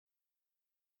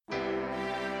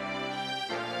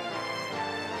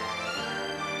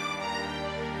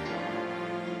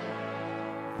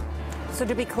So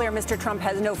to be clear, Mr. Trump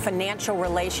has no financial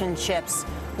relationships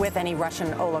with any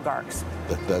Russian oligarchs.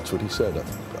 That's what he said.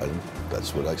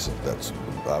 That's what I said. That's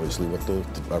obviously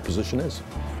what our position is.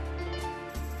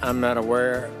 I'm not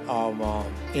aware of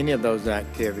any of those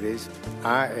activities.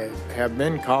 I have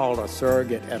been called a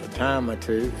surrogate at a time or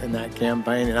two in that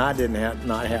campaign, and I did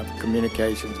not have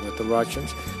communications with the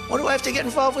Russians. What do I have to get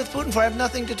involved with Putin for? I have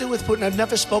nothing to do with Putin. I've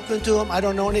never spoken to him. I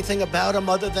don't know anything about him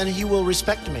other than he will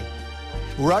respect me.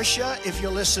 Russia, if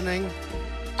you're listening,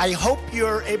 I hope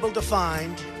you're able to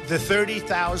find the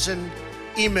 30,000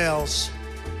 emails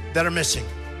that are missing.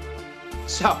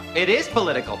 So, it is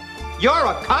political. You're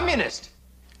a communist.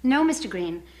 No, Mr.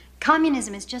 Green.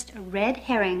 Communism is just a red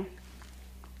herring.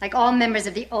 Like all members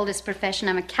of the oldest profession,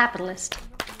 I'm a capitalist.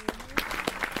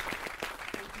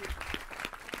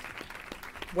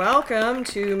 Welcome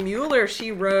to Mueller,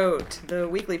 She Wrote, the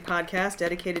weekly podcast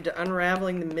dedicated to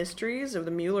unraveling the mysteries of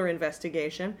the Mueller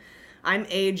investigation. I'm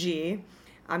AG.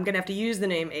 I'm going to have to use the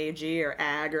name AG or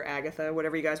Ag or Agatha,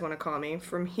 whatever you guys want to call me,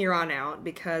 from here on out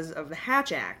because of the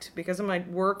Hatch Act. Because of my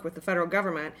work with the federal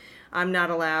government, I'm not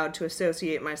allowed to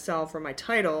associate myself or my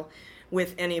title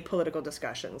with any political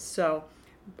discussions. So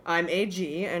I'm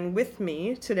AG, and with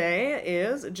me today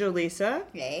is Jolisa.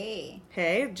 Hey.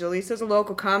 Hey, Jolisa's a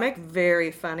local comic, very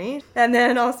funny. And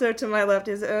then also to my left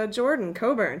is Jordan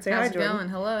Coburn. Say hi, Jordan. How's it going?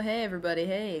 Hello, hey everybody,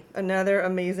 hey. Another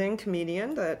amazing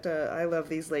comedian that I love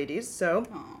these ladies. So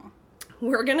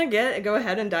we're going to go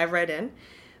ahead and dive right in.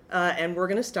 And we're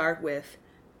going to start with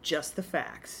Just the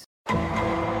Facts. All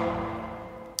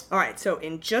right, so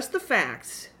in Just the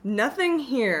Facts, nothing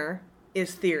here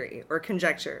is theory or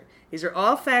conjecture. These are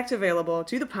all facts available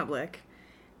to the public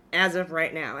as of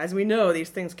right now. As we know, these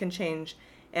things can change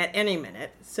at any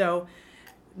minute. So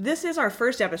this is our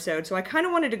first episode, so I kind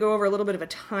of wanted to go over a little bit of a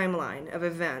timeline of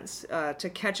events to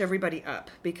catch everybody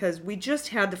up, because we just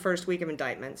had the first week of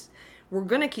indictments. We're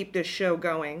going to keep this show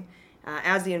going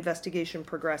as the investigation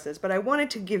progresses, but I wanted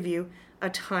to give you a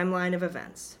timeline of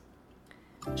events.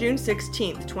 June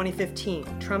 16th,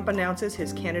 2015, Trump announces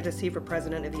his candidacy for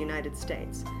President of the United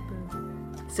States.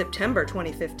 September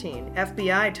 2015,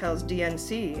 FBI tells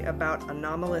DNC about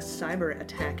anomalous cyber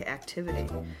attack activity.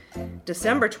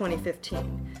 December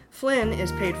 2015, Flynn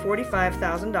is paid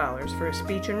 $45,000 for a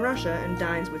speech in Russia and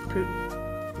dines with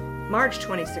Putin. March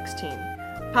 2016,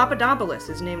 Papadopoulos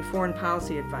is named foreign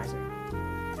policy advisor.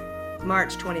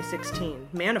 March 2016,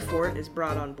 Manafort is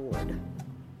brought on board.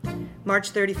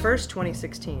 March 31st,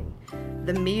 2016,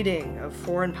 the meeting of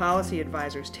foreign policy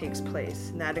advisors takes place,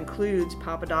 and that includes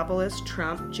Papadopoulos,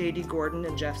 Trump, J.D. Gordon,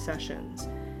 and Jeff Sessions.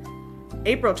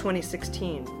 April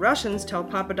 2016, Russians tell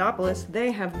Papadopoulos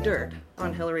they have dirt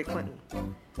on Hillary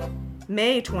Clinton.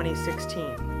 May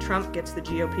 2016, Trump gets the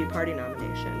GOP party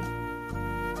nomination.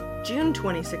 June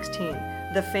 2016,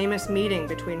 the famous meeting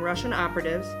between Russian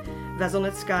operatives,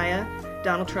 Veselnitskaya,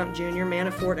 Donald Trump Jr.,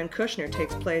 Manafort, and Kushner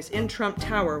takes place in Trump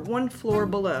Tower, one floor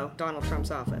below Donald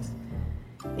Trump's office.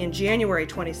 In January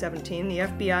 2017, the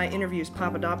FBI interviews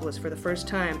Papadopoulos for the first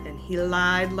time, and he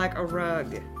lied like a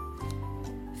rug.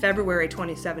 February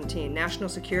 2017, National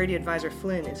Security Advisor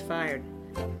Flynn is fired.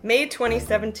 May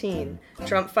 2017,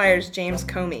 Trump fires James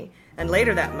Comey, and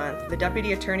later that month, the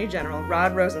Deputy Attorney General,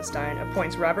 Rod Rosenstein,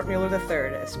 appoints Robert Mueller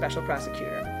III as special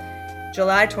prosecutor.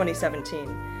 July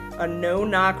 2017, a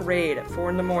no-knock raid at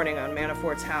 4 a.m. on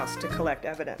Manafort's house to collect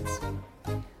evidence.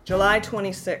 July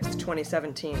 26,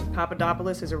 2017,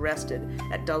 Papadopoulos is arrested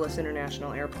at Dulles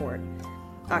International Airport.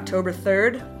 October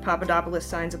 3rd, Papadopoulos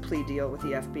signs a plea deal with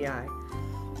the FBI.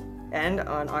 And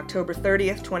on October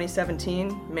 30th,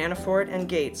 2017, Manafort and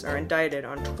Gates are indicted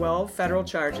on 12 federal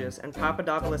charges, and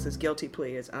Papadopoulos' guilty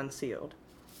plea is unsealed.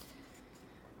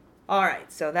 All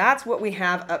right, so that's what we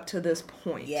have up to this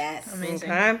point. Yes. Amazing.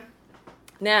 Okay?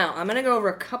 Now, I'm going to go over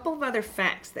a couple of other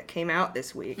facts that came out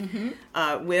this week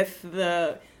with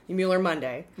the Mueller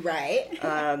Monday. Right.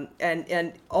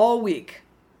 And all week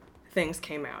things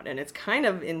came out, and it's kind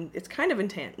of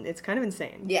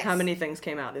insane Yes. how many things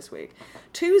came out this week.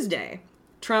 Tuesday,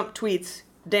 Trump tweets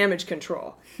damage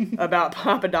control about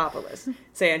Papadopoulos,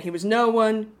 saying he was no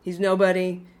one, he's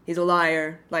nobody, he's a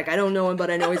liar. Like, I don't know him,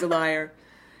 but I know he's a liar.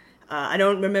 I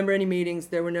don't remember any meetings.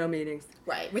 There were no meetings.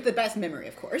 Right, with the best memory,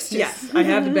 of course. Yes, I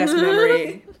have the best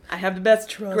memory. I have the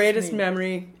best, greatest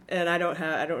memory, and I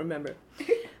don't remember.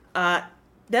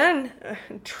 Then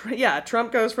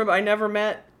Trump goes from I never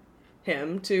met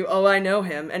him to I know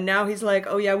him, and now he's like,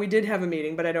 oh yeah, we did have a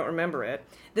meeting, but I don't remember it.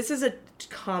 This is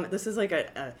like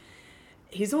a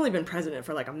he's only been president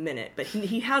for like a minute, but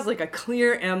he has like a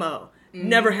clear MO.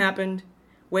 Never happened.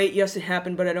 Wait, yes it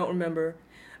happened, but I don't remember.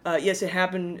 Yes, it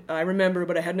happened. I remember,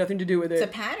 but I had nothing to do with it. It's a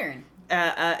pattern.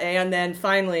 And then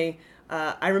finally,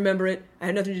 I remember it. I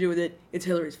had nothing to do with it. It's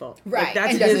Hillary's fault. Right.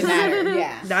 That's It doesn't his, matter.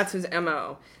 Yeah. That's his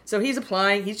MO. So he's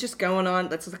applying. He's just going on.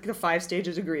 That's like the 5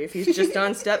 stages of grief. He's just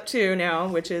on step 2 now,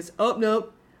 which is, oh,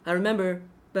 nope, I remember,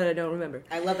 but I don't remember.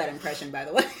 I love that impression, by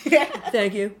the way.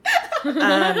 Thank you.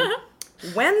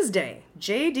 Wednesday,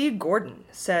 J.D. Gordon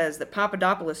says that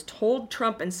Papadopoulos told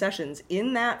Trump and Sessions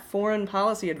in that foreign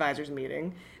policy advisors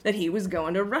meeting that he was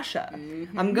going to Russia.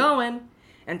 I'm going.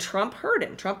 And Trump heard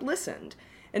him. Trump listened.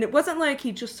 And it wasn't like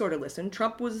he just sort of listened.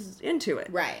 Trump was into it.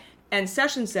 Right. And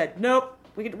Sessions said, nope,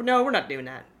 no, we're not doing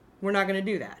that. We're not going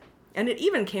to do that. And it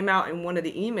even came out in one of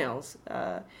the emails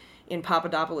in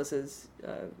Papadopoulos's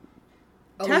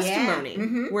testimony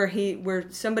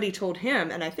where somebody told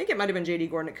him, and I think it might have been J.D.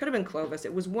 Gordon, it could have been Clovis,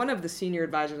 it was one of the senior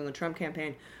advisors on the Trump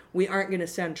campaign, we aren't going to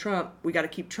send Trump, we got to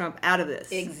keep Trump out of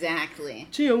this. Exactly.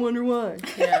 Gee, I wonder why.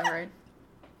 Yeah, right.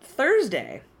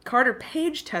 Thursday, Carter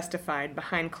Page testified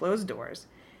behind closed doors,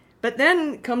 but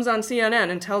then comes on CNN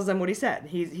and tells them what he said.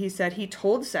 He said he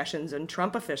told Sessions and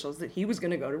Trump officials that he was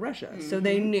going to go to Russia, so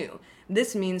they knew.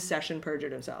 This means Sessions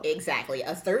perjured himself. Exactly.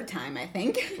 A third time, I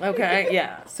think. Okay,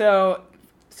 yeah. So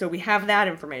we have that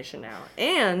information now.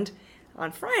 And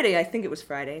on Friday, I think it was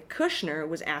Friday, Kushner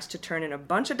was asked to turn in a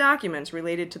bunch of documents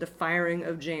related to the firing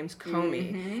of James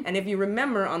Comey. And if you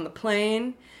remember on the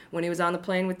plane, when he was on the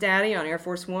plane with Daddy on Air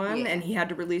Force One, and he had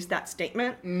to release that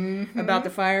statement about the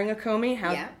firing of Comey,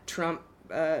 how Trump,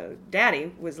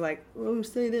 Daddy, was like, oh,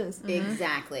 say this.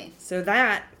 Exactly. So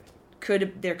there could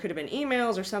have been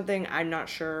emails or something. I'm not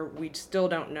sure. We still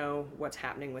don't know what's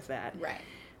happening with that. Right.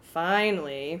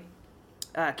 Finally,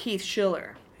 Keith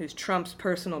Schiller, who's Trump's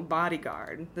personal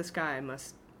bodyguard. This guy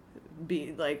must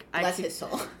be like... Bless his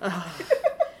soul.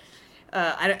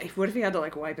 What if he had to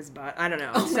like wipe his butt? I don't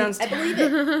know. I believe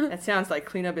it. That sounds like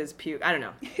clean up his puke. I don't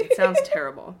know. It sounds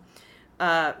terrible.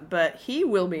 But he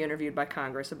will be interviewed by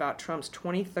Congress about Trump's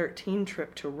 2013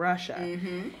 trip to Russia.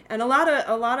 And a lot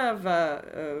of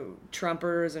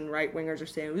Trumpers and right wingers are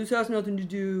saying this has nothing to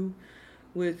do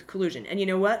with collusion. And you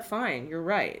know what? Fine, you're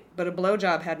right. But a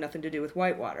blowjob had nothing to do with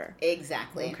Whitewater.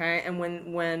 Exactly. Okay? And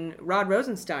when Rod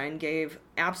Rosenstein gave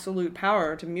absolute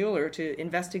power to Mueller to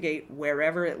investigate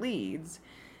wherever it leads,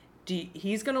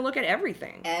 he's going to look at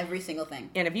everything. Every single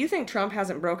thing. And if you think Trump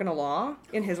hasn't broken a law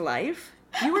in his life,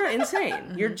 you are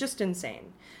insane. You're just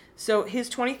insane. So his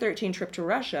 2013 trip to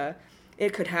Russia...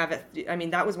 It could have,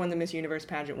 that was when the Miss Universe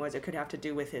pageant was. It could have to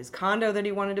do with his condo that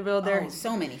he wanted to build there. Oh,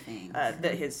 so many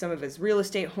things. Some of his real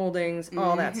estate holdings,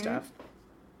 all that stuff.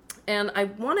 And I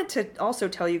wanted to also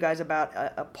tell you guys about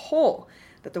a poll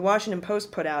that the Washington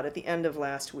Post put out at the end of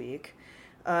last week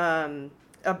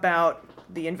about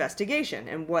the investigation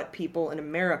and what people in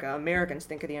Americans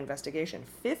think of the investigation.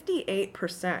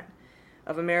 58%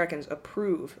 of Americans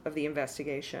approve of the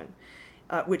investigation,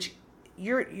 which...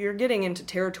 You're getting into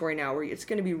territory now where it's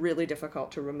going to be really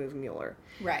difficult to remove Mueller.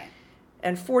 Right.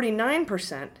 And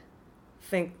 49%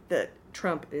 think that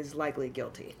Trump is likely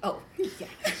guilty. Oh, yeah.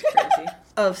 That's crazy.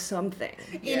 Of something.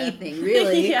 Anything,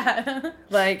 really. Yeah.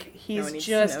 Like, he's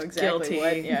just guilty.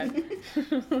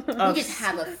 You just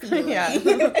have a feeling. Yeah.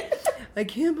 I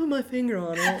can't put my finger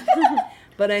on it,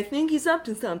 but I think he's up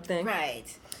to something. Right.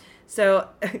 So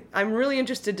I'm really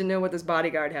interested to know what this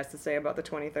bodyguard has to say about the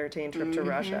 2013 trip to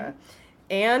Russia.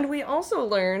 And we also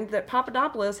learned that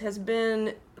Papadopoulos has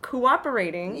been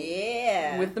cooperating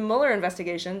with the Mueller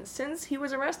investigation since he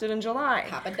was arrested in July.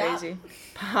 Papadop.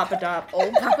 Papadop.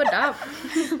 Old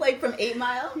Papadop. Like from 8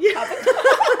 Mile? Yeah.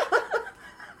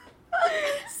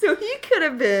 So he could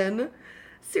have been...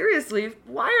 Seriously,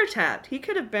 wiretapped. He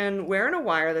could have been wearing a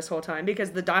wire this whole time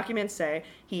because the documents say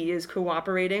he is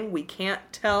cooperating. We can't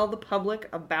tell the public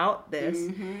about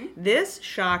this. This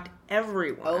shocked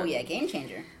everyone. Oh, yeah, game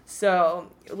changer.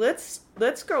 So let's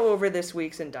go over this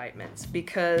week's indictments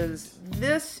because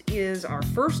this is our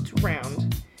first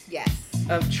round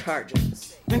of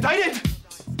charges. Indicted!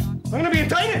 I'm going to be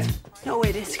indicted! No,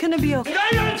 wait, it's gonna be okay.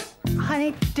 Indicted!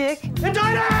 Honey, Dick.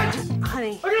 Indicted!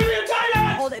 Honey. I'm gonna be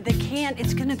indicted! Hold it, they can't.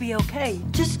 It's gonna be okay.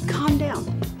 Just calm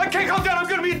down. I can't calm down, I'm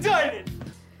gonna be indicted!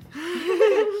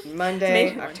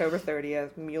 Monday, October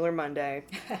 30th, Mueller Monday.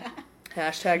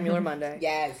 Hashtag Mueller Monday.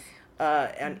 Yes.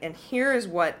 And here is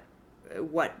what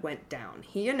went down.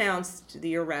 He announced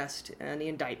the arrest and the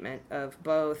indictment of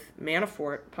both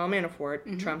Paul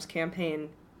Manafort, Trump's campaign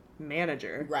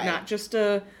manager. Right. Not just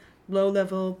a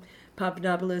low-level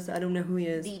Papadopoulos, I don't know who he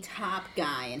is. The top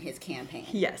guy in his campaign.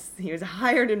 Yes, he was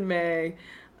hired in May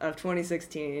of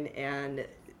 2016, and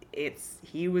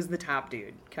he was the top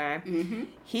dude, okay?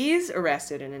 He's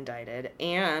arrested and indicted,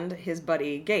 and his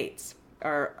buddy Gates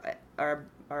are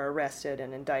arrested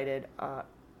and indicted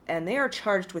and they are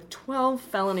charged with 12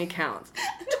 felony counts.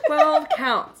 12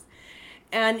 counts.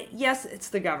 And yes, it's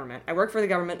the government. I work for the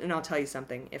government, and I'll tell you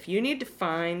something. If you need to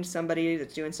find somebody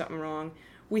that's doing something wrong,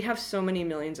 we have so many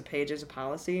millions of pages of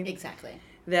policy. Exactly.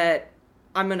 That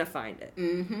I'm going to find it.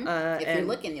 Mm-hmm. If you're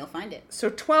looking, you'll find it. So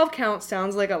 12 counts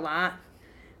sounds like a lot,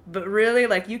 but really,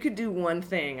 like, you could do one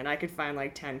thing, and I could find,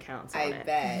 like, 10 counts on it. I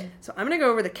bet. So I'm going to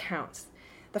go over the counts.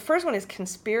 The first one is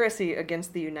conspiracy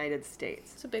against the United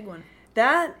States. It's a big one.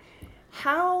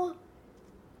 How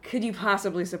could you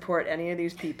possibly support any of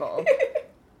these people?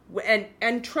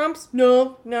 and Trump's,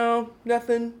 no,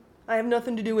 nothing. I have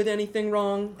nothing to do with anything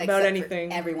wrong about anything.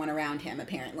 For everyone around him,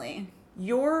 apparently.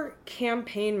 Your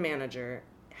campaign manager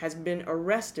has been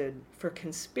arrested for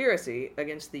conspiracy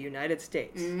against the United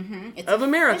States of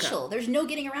America. Official. There's no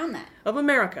getting around that. Of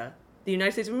America. The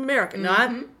United States of America.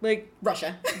 Not, like...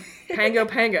 Russia. Pango.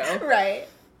 Right.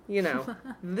 You know,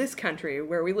 this country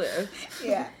where we live.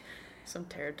 Yeah. Some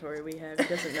territory we have. He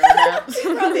doesn't know that.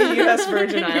 From the U.S.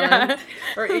 Virgin Islands.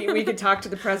 Or we could talk to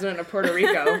the president of Puerto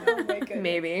Rico. Oh, my goodness.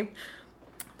 Maybe.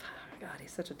 God,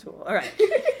 he's such a tool. All right.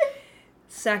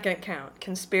 Second count,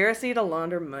 conspiracy to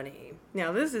launder money.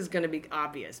 Now, this is going to be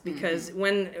obvious because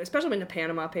especially when the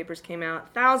Panama Papers came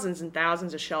out, thousands and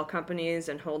thousands of shell companies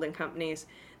and holding companies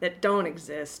that don't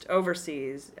exist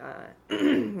overseas,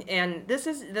 and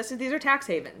these are tax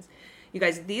havens. You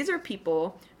guys, these are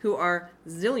people who are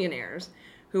zillionaires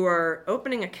who are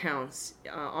opening accounts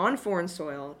on foreign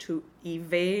soil to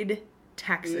evade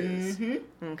taxes.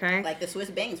 Okay? Like the Swiss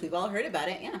banks. We've all heard about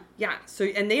it, yeah. Yeah, so,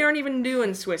 and they aren't even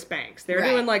doing Swiss banks. They're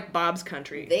doing, like, Bob's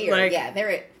country. They are,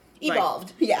 they're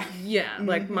evolved. Like, yeah,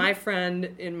 like my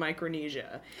friend in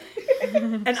Micronesia.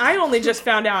 And I only just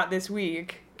found out this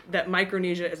week that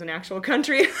Micronesia is an actual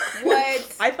country.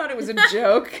 What? I thought it was a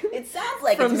joke. It sounds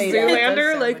like from it's made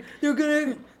Zoolander. up. Like, they're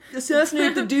gonna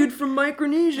assassinate the dude from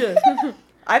Micronesia.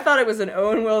 I thought it was an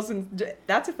Owen Wilson.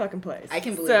 That's a fucking place. I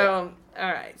can believe it. So,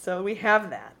 all right. So we have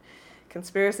that.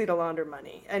 Conspiracy to launder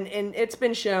money. And it's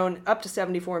been shown up to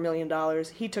 $74 million.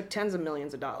 He took tens of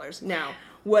millions of dollars. Now,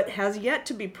 what has yet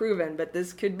to be proven, but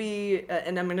this could be,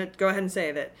 and I'm going to go ahead and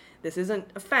say that this isn't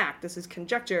a fact, this is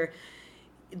conjecture,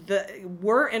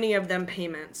 were any of them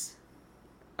payments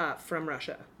from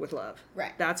Russia with love?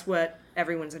 Right. That's what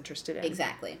everyone's interested in.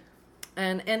 Exactly.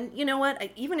 And you know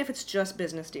what? Even if it's just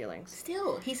business dealings.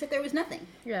 Still, he said there was nothing.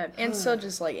 Yeah, and so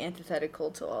just, like, antithetical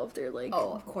to all of their, like...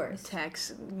 Oh, of course.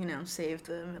 Tax, save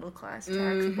the middle class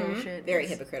tax bullshit. Very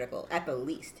hypocritical, at the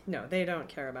least. No, they don't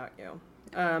care about you.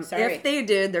 Sorry. If they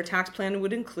did, their tax plan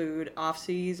would include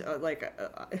off-seas,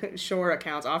 offshore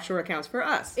accounts for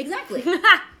us. Exactly.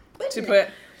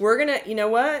 We're gonna, you know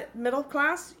what, middle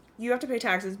class, you have to pay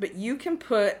taxes, but you can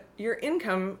put your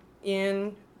income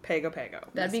in Pago.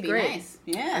 That'd be great. Nice.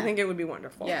 Yeah. I think it would be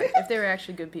wonderful. Yeah, if they were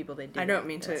actually good people, they'd do it. I don't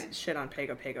mean to shit on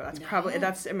Pago.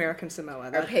 That's American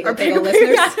Samoa. Our Pago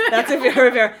listeners. That's a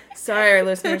very, sorry, our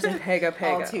listeners in Pago.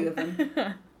 All two of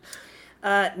them.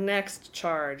 Next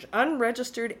charge,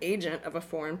 unregistered agent of a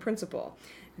foreign principal.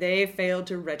 They failed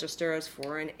to register as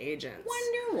foreign agents.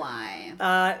 Wonder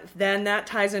why. Then that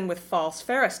ties in with false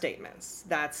FARA statements.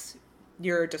 That's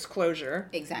your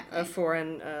disclosure of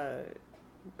foreign,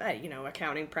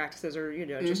 accounting practices or,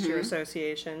 just your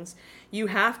associations. You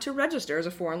have to register as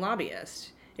a foreign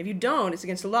lobbyist. If you don't, it's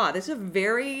against the law. This is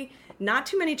not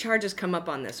too many charges come up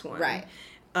on this one. Right.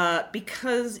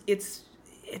 Because it's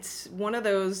one of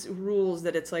those rules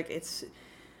that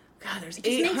there's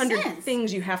 800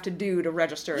 things you have to do to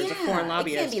register as a foreign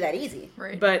lobbyist. It can't be that easy.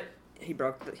 Right. But he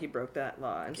broke that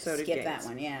law, and so did Gates. Skip that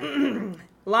one, yeah.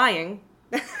 Lying.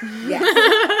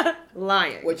 Yes.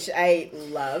 Lying. Which I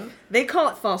love. They call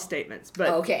it false statements, but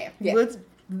okay. Yeah.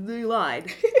 They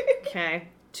lied. Okay.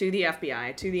 To the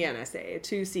FBI, to the NSA,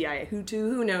 to CIA,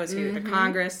 who knows who, the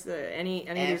Congress, any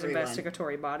of these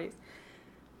investigatory bodies.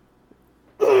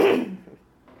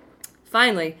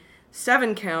 Finally,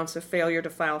 7 counts of failure to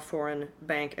file foreign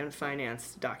bank and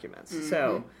finance documents.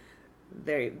 So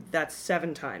that's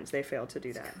 7 times they failed to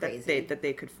do that that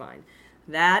they could find.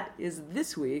 That is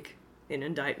this week in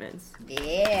indictments.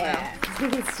 Yeah.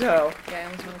 So I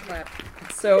almost want to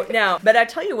clap. So now, but I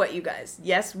tell you what, you guys.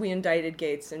 Yes, we indicted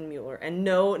Gates and Mueller, and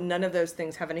no, none of those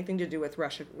things have anything to do with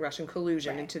Russian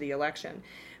collusion into the election.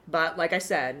 But like I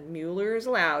said, Mueller is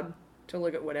allowed to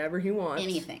look at whatever he wants.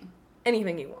 Anything.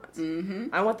 anything he wants.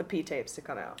 I want the P tapes to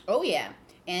come out. Oh, yeah.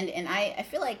 And I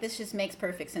feel like this just makes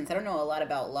perfect sense. I don't know a lot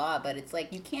about law, but it's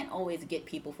like you can't always get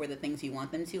people for the things you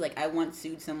want them to. Like, I once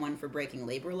sued someone for breaking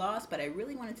labor laws, but I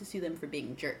really wanted to sue them for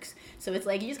being jerks. So it's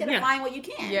like, you just gotta find what you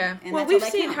can. Yeah. And Well, that's all we've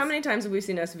that seen, counts. how many times have we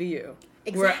seen SVU?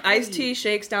 Exactly. Where Ice-T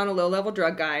shakes down a low-level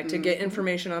drug guy to get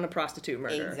information on a prostitute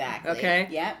murder. Exactly. Okay?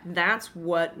 Yep. That's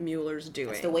what Mueller's doing.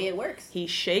 That's the way it works. He's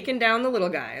shaking down the little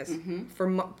guys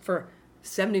for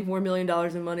 $74 million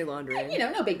in money laundering. You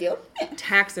know, no big deal.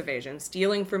 Tax evasion,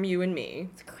 stealing from you and me.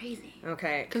 It's crazy.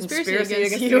 Okay. Conspiracy against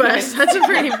the the U.S.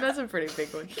 United That's a pretty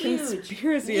big one.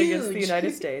 Conspiracy against the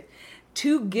United States.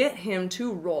 To get him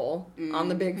to roll on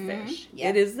the big fish.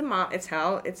 Yep. It is that's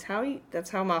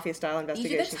how mafia style These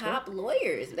investigations are the top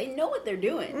lawyers. They know what they're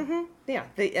doing. Yeah,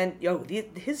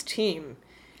 his team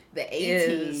The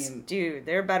is, A-team. dude,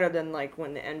 they're better than like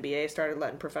when the NBA started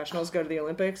letting professionals go to the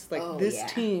Olympics. Like this yeah.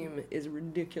 team is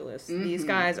ridiculous. These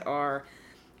guys are,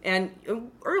 and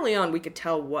early on we could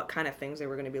tell what kind of things they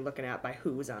were going to be looking at by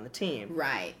who was on the team.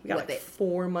 Right. We got What like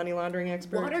 4 money laundering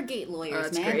experts. Watergate lawyers,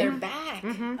 that's man, great. they're back.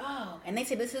 Oh, and they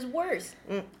say this is worse.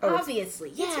 Oh,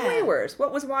 Obviously, It's yeah. way worse.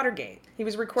 What was Watergate? He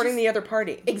was recording the other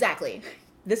party. Exactly.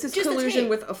 This is Just a collusion tape.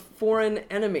 with a foreign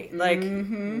enemy. Like,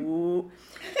 ooh.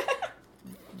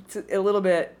 It's a little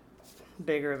bit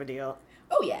bigger of a deal.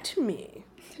 Oh yeah. To me,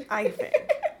 I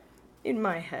think. In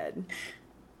my head.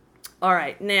 All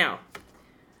right, now,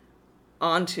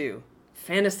 on to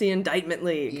Fantasy Indictment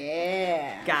League.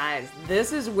 Yeah. Guys,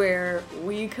 this is where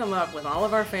we come up with all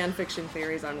of our fan fiction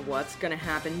theories on what's going to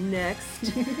happen next,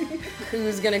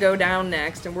 who's going to go down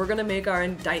next, and we're going to make our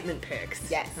indictment picks.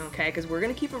 Yes. Okay, because we're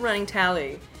going to keep a running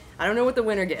tally. I don't know what the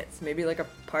winner gets. Maybe like a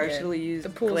partially used the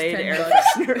pool's Glade 10 air bucks.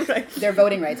 freshener. Right? Their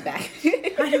voting rights back. Easy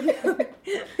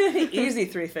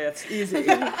 3/5. Easy.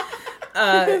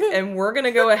 And we're going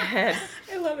to go ahead.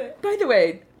 I love it. By the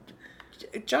way,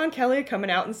 John Kelly coming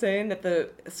out and saying that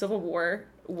the Civil War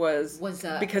was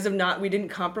because of we didn't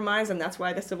compromise and that's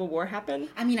why the Civil War happened.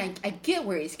 I mean, I get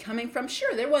where he's coming from.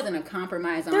 Sure, there wasn't a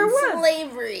compromise on There was.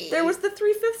 slavery. There was the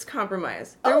 3/5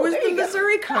 compromise. There was there the you go.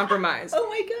 Missouri compromise. Oh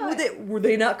my God. Were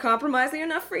they not compromising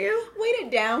enough for you? Way to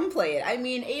downplay it. I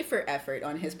mean, A for effort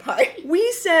on his part. We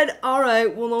said, all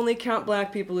right, we'll only count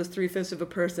black people as 3/5 of a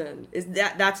person. Is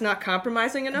that's not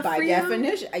compromising enough By for you?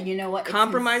 definition, you know what? It's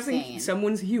Compromising insane.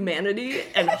 someone's humanity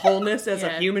and wholeness as a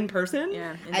Yeah. human person?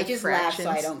 Yeah. I just laugh so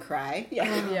I don't cry.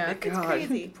 Yeah. Yeah. It's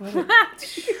crazy.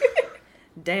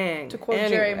 Dang. To quote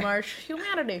Jerry Marsh,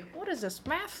 humanity. What is this,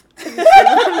 math?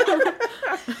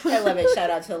 I love it.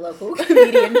 Shout out to a local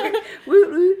comedian.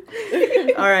 Woot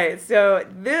woot. All right, so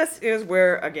this is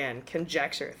where, again,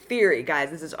 conjecture, theory. Guys,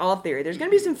 this is all theory. There's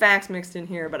going to be some facts mixed in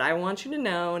here, but I want you to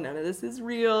know none of this is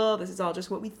real. This is all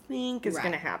just what we think is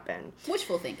going to happen.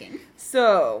 Wishful thinking.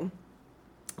 So,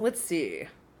 let's see.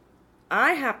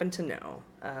 I happen to know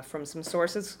from some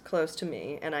sources close to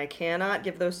me, and I cannot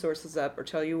give those sources up or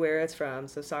tell you where it's from,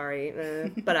 so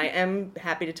sorry. But I am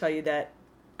happy to tell you that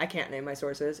I can't name my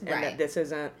sources, and that this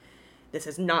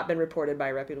has not been reported by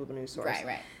a reputable news source.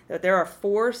 Right. That there are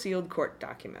 4 sealed court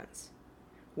documents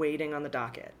waiting on the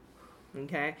docket.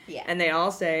 Okay? Yeah. And they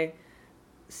all say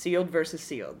sealed versus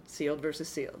sealed, sealed versus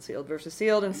sealed, sealed versus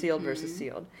sealed, and sealed versus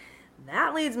sealed.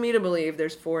 That leads me to believe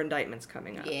there's 4 indictments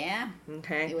coming up. Yeah.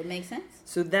 Okay. It would make sense.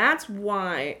 So that's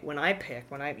why when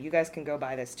you guys can go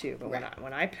buy this too, but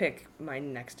when I pick my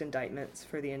next indictments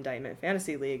for the Indictment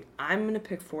Fantasy League, I'm going to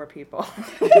pick 4 people.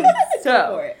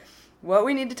 So what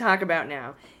we need to talk about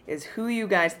now is who you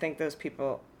guys think those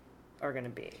people are going to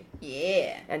be.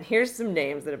 Yeah. And here's some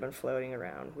names that have been floating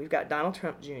around. We've got Donald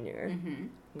Trump Jr.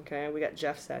 Okay. We got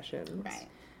Jeff Sessions. Right.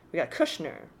 We got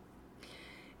Kushner.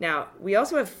 Now, we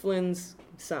also have Flynn's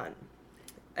son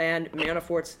and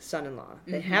Manafort's son-in-law.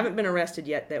 They haven't been arrested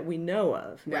yet that we know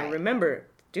of. Now, remember,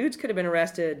 dudes could have been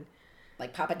arrested...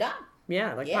 Like Papa Doc.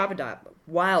 Yeah, like Papa Doc. A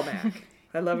while back.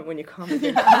 I love it when you call me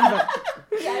Big Papa.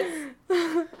 Yes.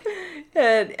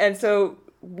 And so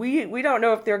we don't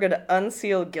know if they're going to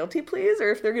unseal guilty pleas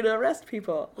or if they're going to arrest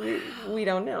people. We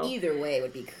don't know. Either way, it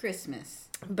would be Christmas.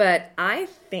 But I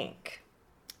think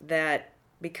that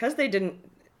because they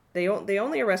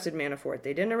only arrested Manafort.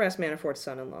 They didn't arrest Manafort's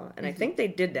son-in-law. And I think they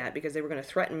did that because they were going to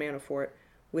threaten Manafort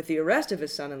with the arrest of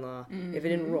his son-in-law if it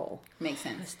didn't roll. Makes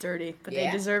sense. It's dirty, but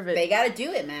they deserve it. They got to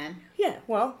do it, man. Yeah,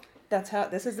 well,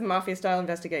 this is the mafia-style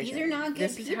investigation. These are not good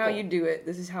This people. is how you do it.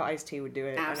 This is how Ice-T would do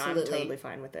it. Absolutely. And I'm totally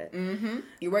fine with it. Mm-hmm.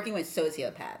 You're working with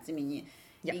sociopaths. I mean,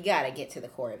 you got to get to the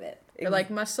core of it. They're like,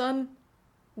 my son,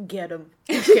 get him.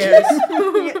 Who cares?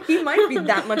 He might be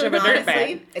that much of a dirtbag.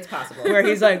 Honestly, it's possible. Where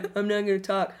he's like, I'm not going to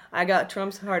talk. I got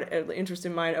Trump's interest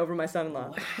in mind over my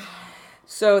son-in-law.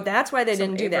 So that's why they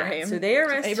didn't do that. Abraham. So they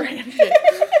arrested. Abraham shit.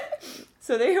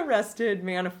 So they arrested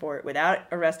Manafort without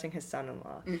arresting his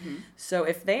son-in-law. So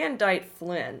if they indict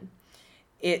Flynn,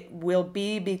 it will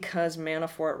be because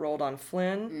Manafort rolled on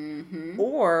Flynn,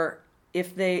 or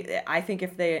if they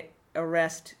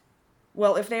arrest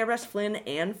Flynn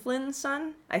and Flynn's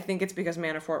son, I think it's because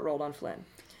Manafort rolled on Flynn.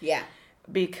 Yeah.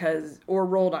 Or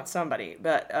rolled on somebody.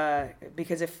 But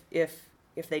because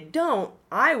if they don't,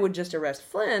 I would just arrest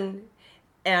Flynn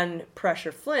and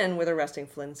pressure Flynn with arresting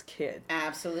Flynn's kid.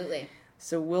 Absolutely.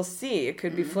 So we'll see. It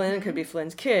could be Flynn, it could be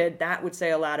Flynn's kid. That would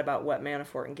say a lot about what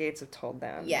Manafort and Gates have told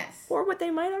them. Yes. Or what they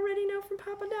might already know from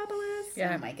Papadopoulos.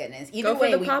 Yeah. Oh my goodness. Either Go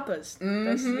way, for the papas.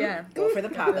 Yeah. Go for the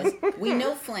papas. We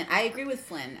know Flynn. I agree with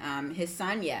Flynn. His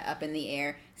son, up in the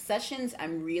air. Sessions,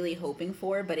 I'm really hoping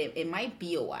for, but it might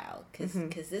be a while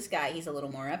because this guy, he's a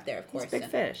little more up there, of course. He's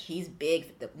big fish. He's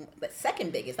big, the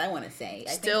second biggest, I want to say.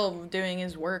 Still doing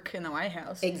his work in the White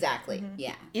House. Exactly.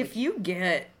 Yeah. If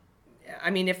the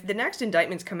next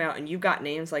indictments come out and you've got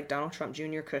names like Donald Trump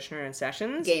Jr., Kushner, and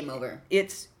Sessions, Game over.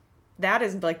 That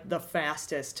is like the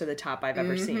fastest to the top I've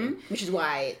ever seen. Which is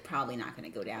why it's probably not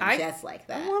going to go down just like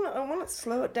that. I want to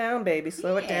slow it down, baby.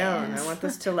 Slow it down. I want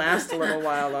this to last a little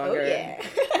while longer. Oh, yeah.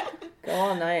 Go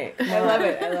all night. I love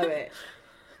it.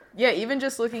 Yeah, even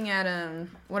just looking at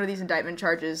one of these indictment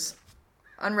charges,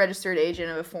 unregistered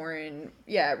agent of a foreign.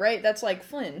 Yeah, right. That's like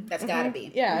Flynn. That's gotta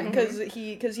be. Yeah,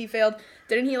 because he failed.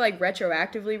 Didn't he like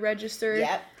retroactively register?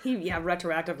 Yep. He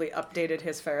retroactively updated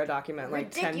his FARA document like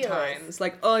 10 Ridiculous. times.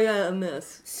 Like, oh yeah, I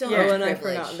miss. So yeah, much and I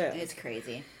privilege. forgot this. It's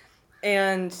crazy.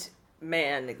 And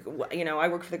man, I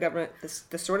work for the government.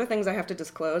 The sort of things I have to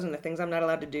disclose and the things I'm not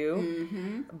allowed to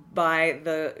do by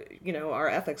our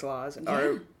ethics laws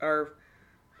are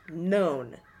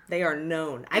known. They are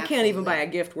known. Absolutely. I can't even buy a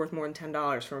gift worth more than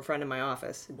 $10 from a friend in my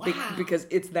office because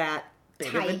it's that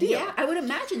big of a deal. Yeah, I would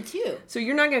imagine too. So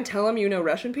you're not going to tell them you know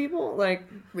Russian people? Like,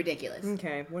 ridiculous.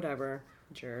 Okay, whatever.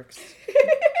 Jerks.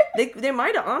 they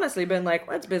might have honestly been like,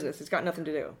 well, it's business. It's got nothing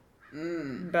to do.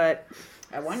 But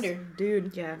I wonder.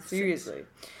 Dude, yeah, seriously.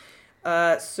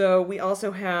 So we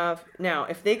also have, now,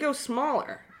 if they go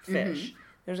smaller fish,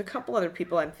 there's a couple other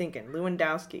people I'm thinking.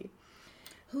 Lewandowski.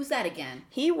 Who's that again?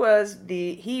 He went,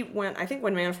 I think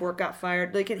when Manafort got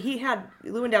fired,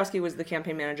 Lewandowski was the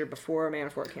campaign manager before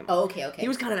Manafort came on. Oh, okay. He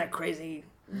was kind of that crazy,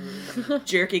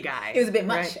 jerky guy. It was a bit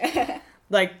much. Right?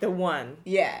 Like the one.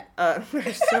 Yeah.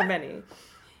 There's so many.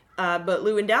 But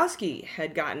Lewandowski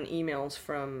had gotten emails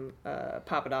from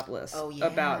Papadopoulos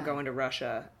about going to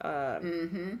Russia.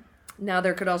 Now,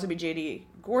 there could also be J.D.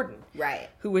 Gordon, right,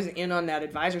 who was in on that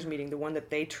advisors meeting, the one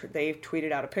that they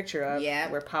tweeted out a picture of,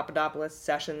 where Papadopoulos,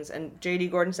 Sessions, and J.D.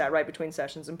 Gordon sat right between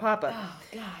Sessions and Papa. Oh,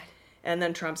 God. And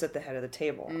then Trump's at the head of the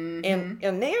table. And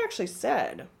they actually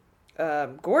said,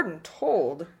 Gordon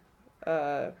told,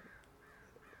 I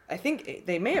think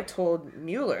they may have told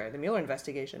Mueller, the Mueller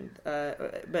investigation,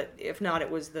 but if not, it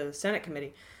was the Senate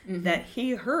committee, that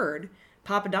he heard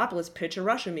Papadopoulos pitch a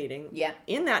Russia meeting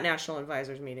in that National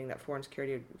Advisors meeting, that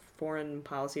foreign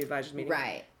policy advisors meeting,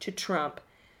 to Trump,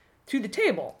 to the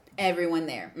table. Everyone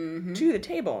there. To the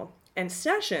table. And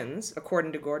Sessions,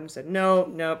 according to Gordon, said,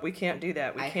 no, we can't do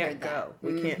that. We can't go.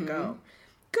 We can't go.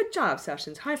 Good job,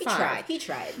 Sessions. High five. He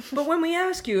tried. But when we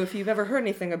ask you if you've ever heard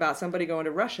anything about somebody going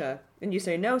to Russia, and you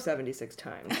say no 76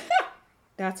 times,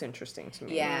 that's interesting to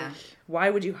me. Yeah.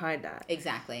 Why would you hide that?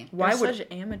 Exactly. They're such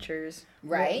amateurs.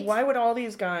 Right? Why would all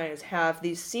these guys have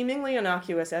these seemingly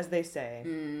innocuous, as they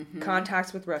say,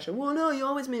 contacts with Russia? Well, no, you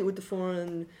always meet with the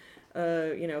foreign,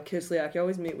 Kislyak. You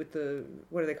always meet with the,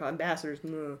 what do they call ambassadors?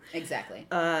 No. Exactly.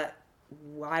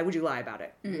 Why would you lie about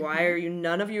it? Why are you,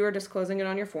 none of you are disclosing it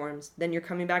on your forms, then you're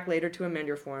coming back later to amend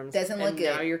your forms. Doesn't look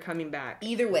good. Now you're coming back.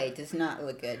 Either way, does not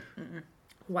look good.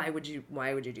 Why would you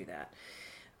do that?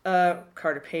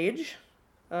 Carter Page.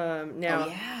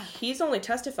 He's only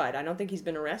testified. I don't think he's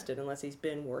been arrested unless he's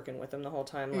been working with them the whole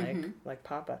time, like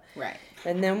Papa. Right.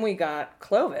 And then we got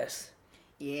Clovis.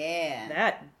 Yeah.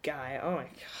 That guy. Oh my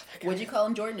God. What'd you call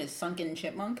him, Jordan? A sunken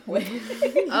chipmunk?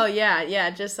 Oh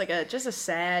yeah. Just a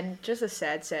sad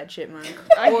chipmunk.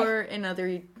 Or in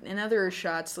other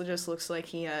shots, it just looks like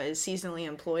he is seasonally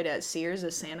employed at Sears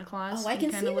as Santa Claus. Oh, I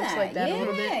can see that. Looks like that a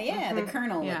little bit. Yeah, the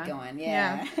Colonel look going.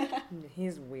 Yeah.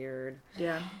 He's weird.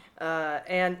 Yeah.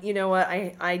 And you know what?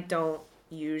 I don't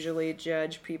usually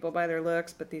judge people by their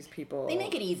looks, but these people, they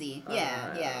make it easy.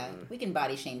 Yeah. We can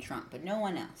body shame Trump, but no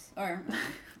one else. Or I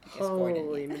guess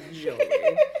holy Gordon. Joey.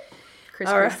 Chris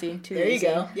Christie. Too there easy.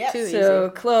 You go. Yeah. So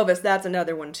Clovis, that's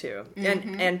another one too.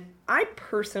 And I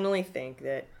personally think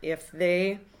that if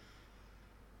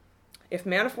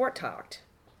Manafort talked,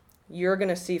 you're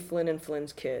gonna see Flynn and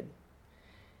Flynn's kid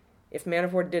If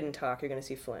Manafort didn't talk, you're going to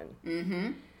see Flynn.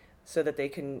 Mm-hmm. So that they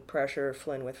can pressure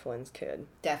Flynn with Flynn's kid.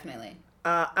 Definitely.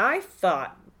 I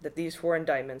thought that these 4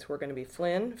 indictments were going to be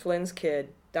Flynn, Flynn's kid,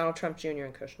 Donald Trump Jr.,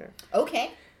 and Kushner.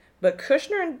 Okay. But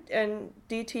Kushner and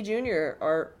DT Jr.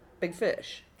 are big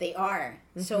fish. They are.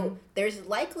 Mm-hmm. So there's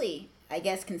likely, I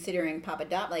guess, considering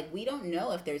Papadopoulos, like, we don't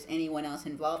know if there's anyone else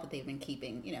involved that they've been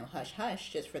keeping,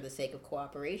 hush-hush, just for the sake of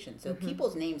cooperation. So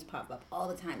people's names pop up all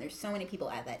the time. There's so many people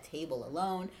at that table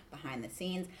alone, behind the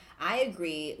scenes. I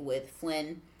agree with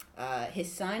Flynn.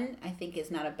 His son, I think,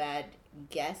 is not a bad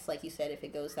guess, like you said, if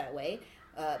it goes that way.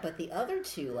 But the other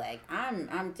 2, like,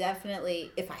 I'm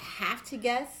definitely, if I have to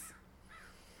guess.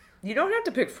 You don't have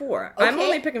to pick 4. Okay. I'm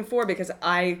only picking 4 because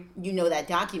You know that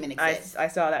document exists. I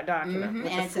saw that document.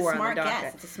 With and the it's 4 a smart on the guess.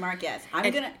 docket. It's a smart guess.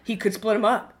 He could split them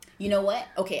up. You know what?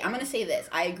 Okay, I'm going to say this.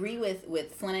 I agree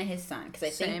with Flynn and his son, because I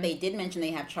think Same. they did mention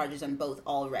they have charges on both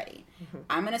already.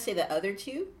 I'm going to say the other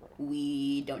 2,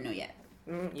 we don't know yet.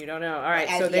 You don't know. All right,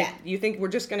 so you think we're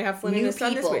just going to have Flynn and his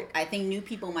son this week? I think new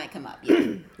people might come up. Yeah.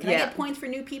 Can I Yeah. get points for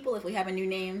new people if we have a new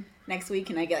name next week?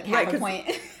 Can I get like half a point?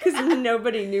 Because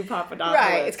nobody knew Papadopoulos.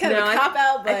 Right, it's kind of a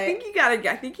cop-out, but... I think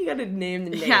you gotta name the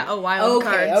name. Yeah, a wild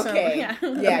card. Okay,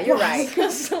 yeah, you're right.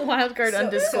 It's a wild card, So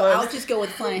undisclosed. I'll just go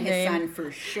with Flynn and his name. son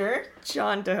for sure.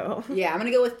 John Doe. Yeah, I'm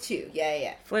going to go with 2.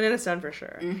 Yeah. Flynn and his son for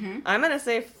sure. I'm going to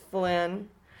say Flynn.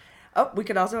 Oh, we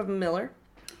could also have Miller.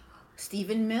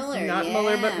 Stephen Miller. Not yeah.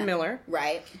 Mueller, but Miller.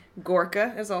 Right.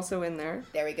 Gorka is also in there.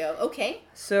 There we go. Okay.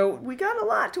 So we got a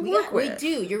lot to work with. We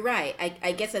do. You're right.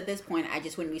 I guess at this point, I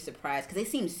just wouldn't be surprised because they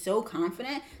seem so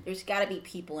confident. There's got to be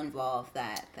people involved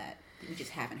that we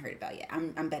just haven't heard about yet.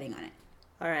 I'm betting on it.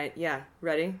 All right. Yeah.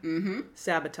 Ready? Mm-hmm.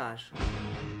 Sabotage.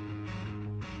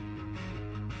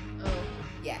 Oh.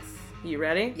 Yes. You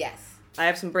ready? Yes. I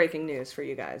have some breaking news for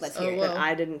you guys. Let's hear it. That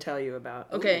I didn't tell you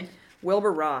about. Okay.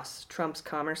 Wilbur Ross, Trump's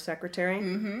Commerce Secretary.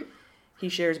 Mm-hmm. He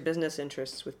shares business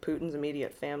interests with Putin's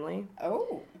immediate family.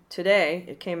 Oh. Today,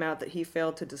 it came out that he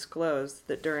failed to disclose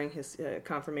that during his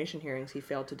confirmation hearings, he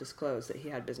failed to disclose that he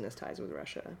had business ties with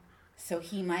Russia. So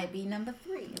he might be number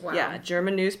 3. Wow. Yeah,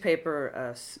 German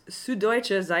newspaper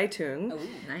Süddeutsche Zeitung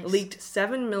Nice. leaked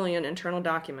 7 million internal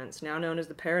documents, now known as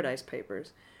the Paradise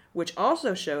Papers, which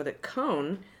also show that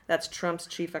Cohn, that's Trump's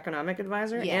chief economic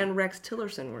advisor, and Rex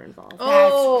Tillerson were involved.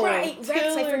 Oh, right. Rex,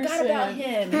 I forgot about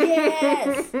him.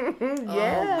 Yes.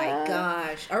 Oh, my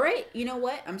gosh. All right. You know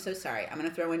what? I'm so sorry. I'm going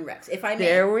to throw in Rex. If I may.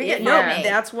 There we go. If No, I may.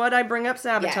 that's what I bring up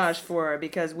sabotage Yes. for,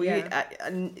 because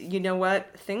you know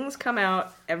what? Things come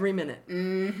out every minute.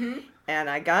 Mm-hmm. And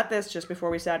I got this just before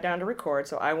we sat down to record,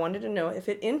 so I wanted to know if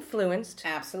it influenced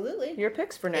Absolutely. your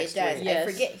picks for next It does. week. Yes.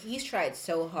 I forget. He's tried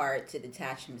so hard to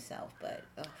detach himself, but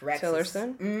Rex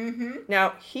Tillerson? Mm-hmm.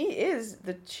 Now, he is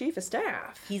the chief of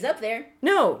staff. He's up there.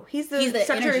 No, he's the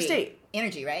Secretary energy. of State.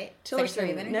 Energy, right? Tillerson,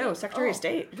 Secretary of Energy? no, Secretary of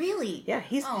State. Really? Yeah,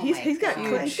 he's Oh he's my got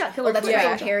gosh. he's got Oh, Hillary that's Clinton.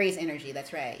 right. Harry's energy.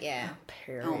 That's right. Yeah.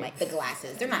 Perry. Oh my, the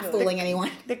glasses. They're not fooling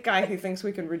anyone. The guy who thinks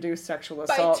we can reduce sexual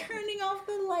By assault turning off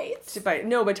the lights. by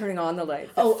turning on the light.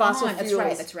 Oh, fossil on. fuels. That's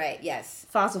right. That's right. Yes.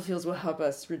 Fossil fuels will help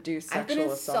us reduce I've been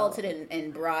sexual assault. assaulted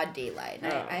in broad daylight,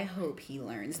 and I hope he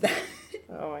learns that.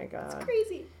 Oh my god. It's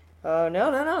crazy. Oh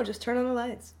no! Just turn on the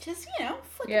lights. Just,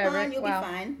 flick Yeah, it on, right. you'll Wow. be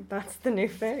fine. That's the new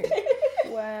thing.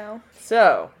 Wow.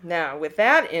 So now, with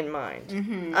that in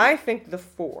mind, I think the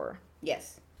 4.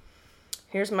 Yes,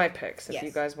 Here's my picks. If Yes.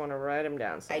 you guys want to write them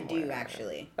down I somewhere. do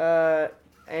actually.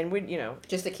 And we,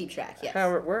 Just to keep track, yes.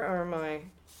 where are my?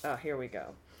 Oh, here we go.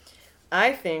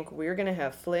 I think we're gonna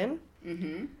have Flynn,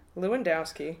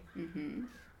 Lewandowski,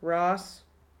 Ross,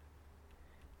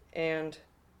 and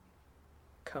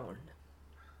Cohn.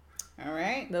 All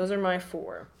right. Those are my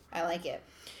 4. I like it.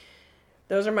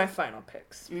 Those are my final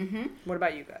picks. What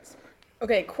about you guys?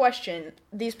 Okay, question.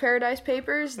 These Paradise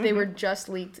Papers, they were just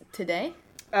leaked today?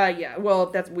 Yeah.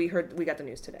 Well, we got the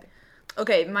news today.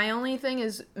 Okay, my only thing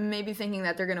is maybe thinking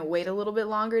that they're going to wait a little bit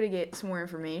longer to get some more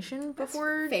information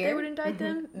before they fair. would indict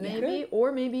them. Maybe.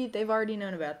 Or maybe they've already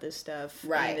known about this stuff.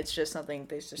 Right. And it's just something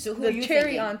they just... So who the are you cherry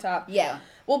thinking? on top. Yeah.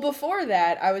 Well, before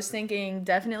that, I was thinking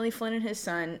definitely Flynn and his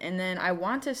son, and then I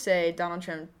want to say Donald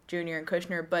Trump Jr. and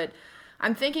Kushner, but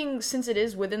I'm thinking since it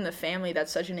is within the family,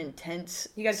 that's such an intense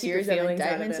You gotta keep your series of feelings out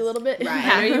of indictments this. a little bit. Right.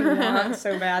 I know you want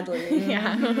so badly.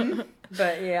 Yeah.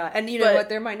 But yeah, and you know But- what?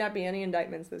 There might not be any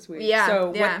indictments this week. Yeah,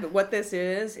 So yeah. what this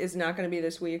is not going to be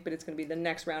this week, but it's going to be the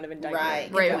next round of indictment.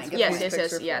 Right. Right. point, good Yes, point. yes,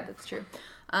 Picks yes. are Yeah, for. that's true.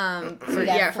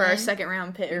 got For our Flynn? second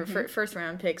round pick or first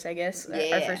round picks, I guess. Our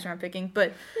Yeah. first round picking,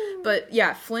 but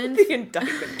yeah, Flynn, The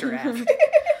indictment draft.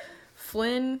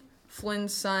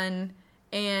 Flynn's son,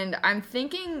 and I'm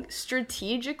thinking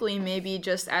strategically maybe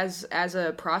just as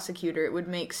a prosecutor, it would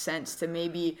make sense to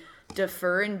maybe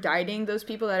defer indicting those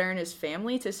people that are in his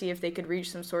family to see if they could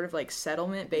reach some sort of like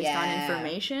settlement based on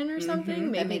information or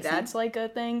something. Maybe that's like a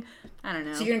thing. I don't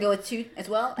know. So you're gonna go with 2 as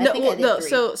well? I think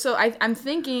 3. So I'm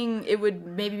thinking it would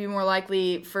maybe be more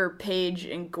likely for Paige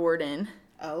and Gordon.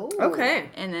 Oh. Okay.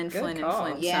 And then Good Flynn call.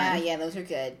 and Flynn's Yeah, son. yeah, those are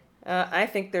good. I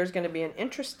think there's going to be an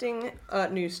interesting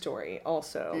news story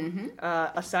also.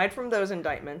 Aside from those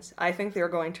indictments, I think they're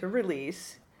going to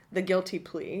release the guilty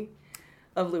plea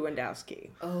of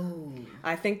Lewandowski. Oh.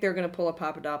 I think they're going to pull a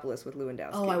Papadopoulos with Lewandowski.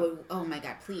 Oh, I would. Oh my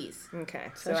God, please. Okay,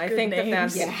 so Such I good think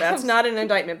names. that's not an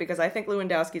indictment because I think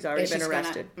Lewandowski's already It's been just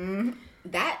arrested.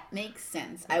 That makes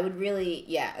sense. I would really,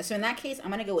 yeah. So in that case,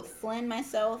 I'm gonna go with Flynn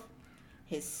myself,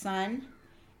 his son,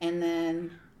 and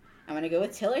then I'm gonna go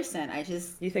with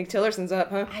Tillerson. You think Tillerson's up,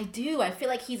 huh? I do. I feel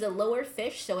like he's a lower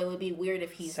fish, so it would be weird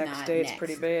if he's Sex not state's next.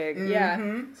 pretty big.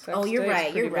 Yeah. Sex Oh, you're state's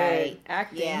right. pretty You're right. big.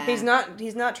 Acting. Yeah.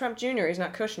 He's not Trump Jr. He's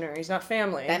not Kushner. He's not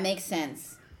family. That makes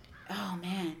sense. Oh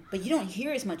man, but you don't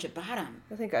hear as much about him.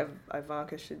 I think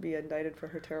Ivanka should be indicted for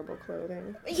her terrible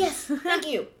clothing. Yes, thank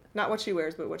you. Not what she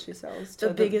wears, but what she sells The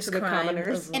to biggest to the crime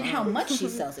commoners. of- And how much she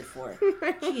sells it for.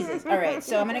 Jesus. All right,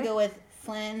 so I'm gonna go with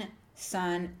Flynn,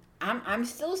 son. I'm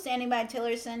still standing by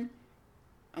Tillerson.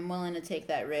 I'm willing to take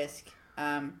that risk.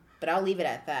 But I'll leave it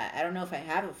at that. I don't know if I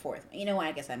have a fourth. You know what?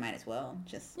 I guess I might as well.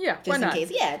 Just why in not? case.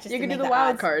 Yeah, just you to can do make the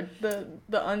wild odds. card, the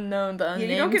unknown, the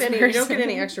unnamed. You don't get any. You don't get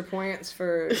any person. extra points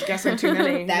for guessing too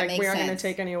many. That like, makes we aren't going sense. to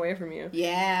take any away from you.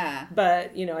 Yeah.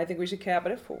 But I think we should cap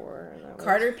it at 4. and that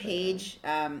Carter works. Page.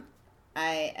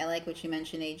 I like what you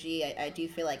mentioned, AG. I do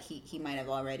feel like he might have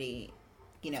already,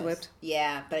 Flipped?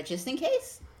 Yeah, but just in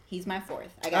case, he's my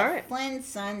fourth. I got All right. Flynn,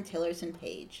 son, Tillerson,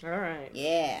 Page. All right.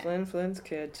 Yeah. Flynn's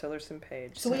kid, Tillerson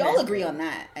Page. So we all agree on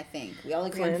that, I think. We all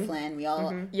agree on Flynn. Flynn. We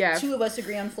all, Yeah. 2 of us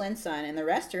agree on Flynn's son, and the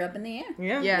rest are up in the air.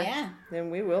 Yeah. Yeah. Yeah. Then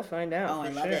we will find out. Oh, I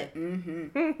for love sure. it.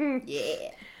 Mm-hmm.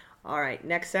 Yeah. All right.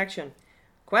 Next section.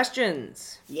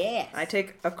 Questions. Yes. I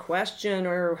take a question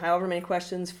or however many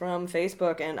questions from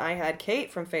Facebook, and I had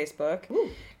Kate from Facebook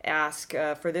ask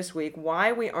for this week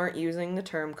why we aren't using the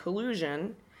term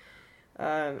collusion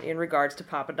in regards to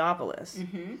Papadopoulos,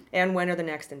 and when are the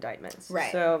next indictments.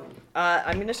 Right. So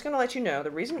I'm just going to let you know the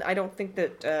reason I don't think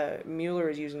that Mueller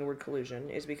is using the word collusion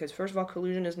is because, first of all,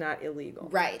 collusion is not illegal.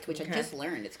 Right, which I Okay. just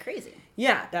learned. It's crazy.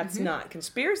 Yeah, that's not.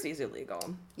 Conspiracy is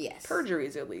illegal. Yes. Perjury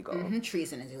is illegal.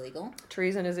 Treason is illegal.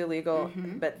 Treason is illegal,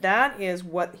 but that is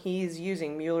what he's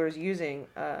using. Mueller is using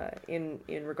in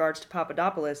regards to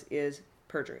Papadopoulos is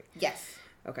perjury. Yes.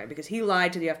 Okay, because he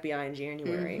lied to the FBI in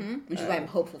January. Which is why I'm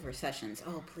hopeful for Sessions.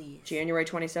 Oh, please. January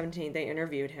 2017, they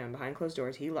interviewed him behind closed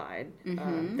doors. He lied.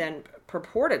 Then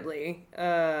purportedly,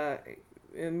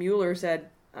 Mueller said,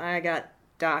 "I got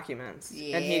documents,"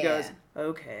 and he Yeah. goes,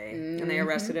 "Okay," and they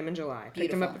arrested him in July.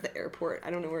 Picked him up Beautiful. at the airport.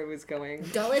 I don't know where he was going.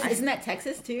 Dulles, isn't that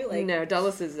Texas too? Like. No,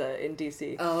 Dulles is in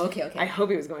D.C. Oh, okay, okay. I hope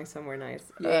he was going somewhere nice.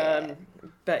 Yeah.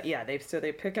 But yeah, they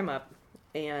pick him up,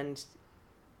 and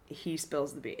he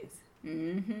spills the beans.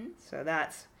 So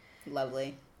that's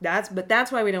Lovely.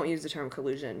 that's why we don't use the term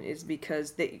collusion, is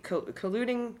because they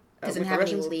colluding Doesn't with have the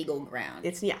any Russians, legal ground.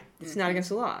 it's not against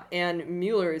the law. And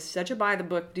Mueller is such a by the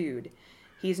book dude.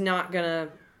 He's not gonna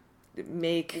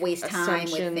make Waste time with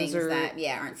assumptions things or that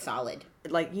aren't solid.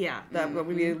 that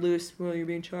would be loose. Well, you're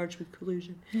being charged with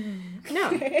collusion. No,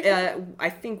 I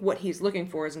think what he's looking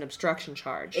for is an obstruction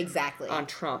charge. Exactly. On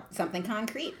Trump. Something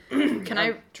concrete. Can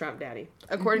I, Trump daddy.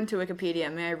 according to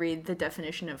Wikipedia, may I read the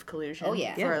definition of collusion Oh,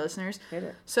 yeah. for Yeah. our listeners? Hit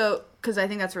it. So, because I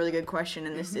think that's a really good question,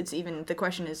 and this the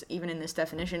question is even in this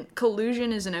definition.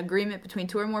 Collusion is an agreement between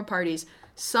 2 or more parties,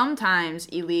 sometimes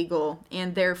illegal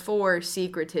and therefore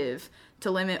secretive, to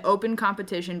limit open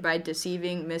competition by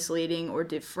deceiving, misleading, or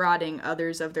defrauding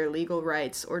others of their legal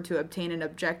rights, or to obtain an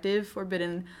objective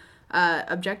forbidden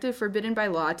by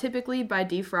law, typically by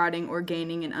defrauding or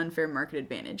gaining an unfair market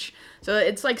advantage. So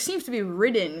it's like seems to be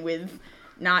ridden with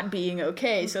not being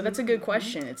okay. So that's a good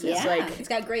question. It's like it's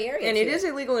got gray areas. And it is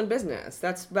illegal in business.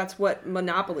 That's what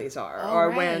monopolies are, or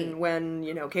right.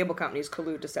 when cable companies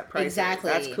collude to set prices.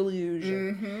 Exactly. That's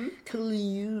collusion.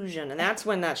 Collusion, and that's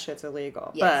when that shit's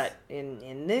illegal. Yes. But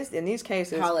in these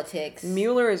cases, politics.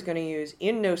 Mueller is going to use,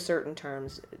 in no certain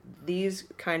terms, these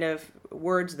kind of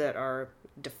words that are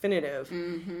definitive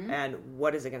and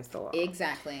what is against the law.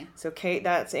 Exactly. So Kate,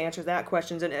 that answers that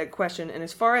question. And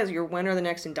as far as your when are the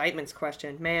next indictments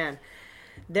question, man,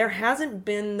 there hasn't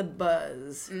been the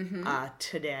buzz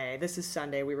today. This is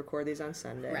Sunday. We record these on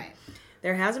Sunday. Right.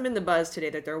 There hasn't been the buzz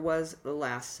today that there was the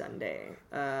last Sunday.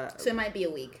 So it might be a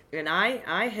week. And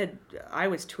I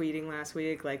was tweeting last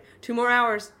week, like, 2 more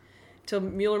hours. till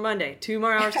Mueller Monday. 2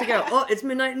 more hours to go. Oh, it's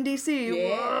midnight in D.C.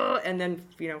 Yeah. Whoa. And then,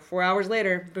 4 hours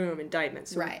later, boom, indictment.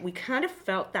 So Right. we kind of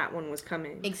felt that one was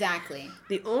coming. Exactly.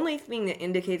 The only thing that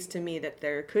indicates to me that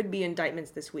there could be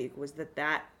indictments this week was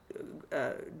that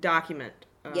document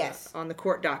Yes. on the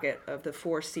court docket of the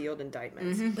 4 sealed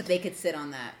indictments. But they could sit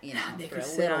on that, They for could a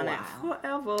sit little on while. it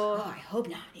forever. Oh, I hope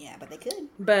not. Yeah, but they could.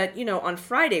 But, on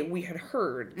Friday, we had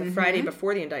heard, the Friday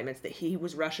before the indictments, that he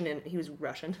was rushing in. He was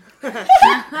Russian. We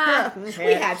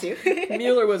had to.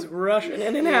 Mueller was rushing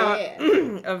in and out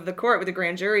Yeah. of the court with the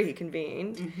grand jury he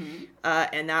convened.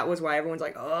 And that was why everyone's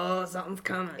like, oh, something's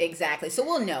coming. Exactly. So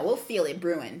we'll know. We'll feel it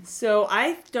brewing. So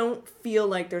I don't feel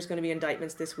like there's going to be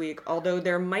indictments this week, although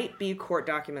there might be court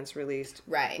documents released.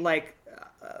 Right. Like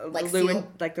Like the sealed?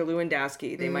 like the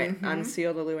Lewandowski. They might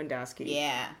unseal the Lewandowski.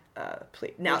 Yeah.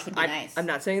 Plea. Now, Which would be nice. I'm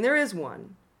not saying there is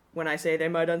one. When I say they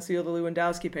might unseal the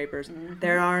Lewandowski papers,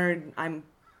 there are. I'm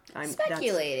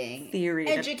Speculating. that's theory.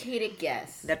 Educated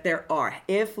guess. That there are.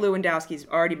 If Lewandowski's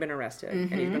already been arrested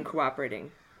and he's been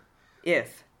cooperating,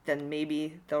 then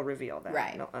maybe they'll reveal that.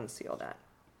 Right. They'll unseal that.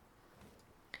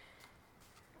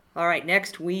 All right,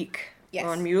 next week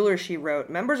on Mueller, she wrote,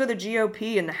 members of the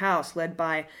GOP in the House, led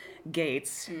by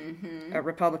Gates, a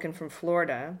Republican from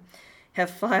Florida, have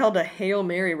filed a Hail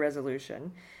Mary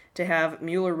resolution to have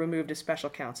Mueller removed as special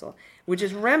counsel, which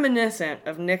is reminiscent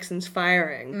of Nixon's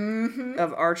firing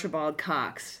of Archibald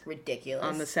Cox. Ridiculous.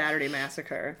 On the Saturday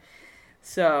massacre.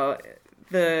 So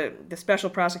the special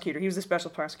prosecutor, he was the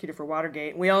special prosecutor for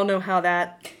Watergate. We all know how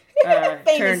that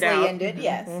turned out. ended,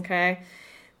 yes. Okay.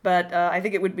 But I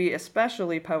think it would be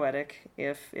especially poetic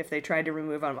if they tried to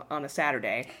remove on a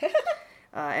Saturday.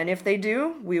 And if they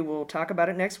do, we will talk about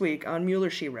it next week on Mueller,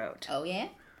 She Wrote. Oh, yeah?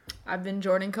 I've been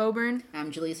Jordan Coburn.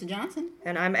 I'm Jaleesa Johnson.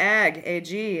 And I'm Ag,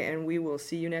 AG, and we will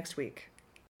see you next week.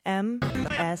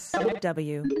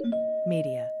 MSW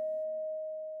Media.